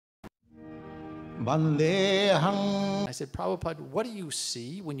Vandeham. I said, Prabhupada, what do you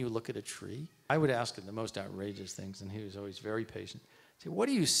see when you look at a tree? I would ask him the most outrageous things, and he was always very patient. I said, what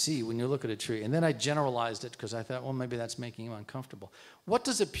do you see when you look at a tree? And then I generalized it because I thought, well, maybe that's making him uncomfortable. What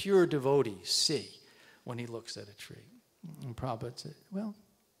does a pure devotee see when he looks at a tree? And Prabhupada said, well,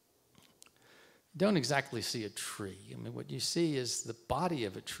 you don't exactly see a tree. I mean, what you see is the body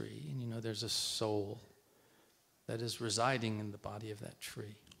of a tree, and you know there's a soul that is residing in the body of that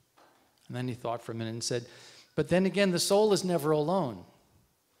tree. And then he thought for a minute and said, but then again, the soul is never alone.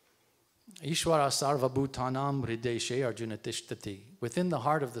 Ishvara sarva bhutanam hrideshe arjuna tishtati. Within the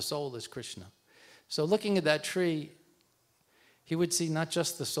heart of the soul is Krishna. So looking at that tree, he would see not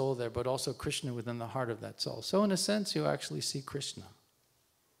just the soul there, but also Krishna within the heart of that soul. So in a sense, you actually see Krishna.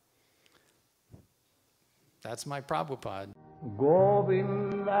 That's my Prabhupada.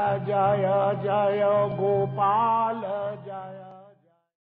 Govinda Jaya Jaya Gopala Jaya.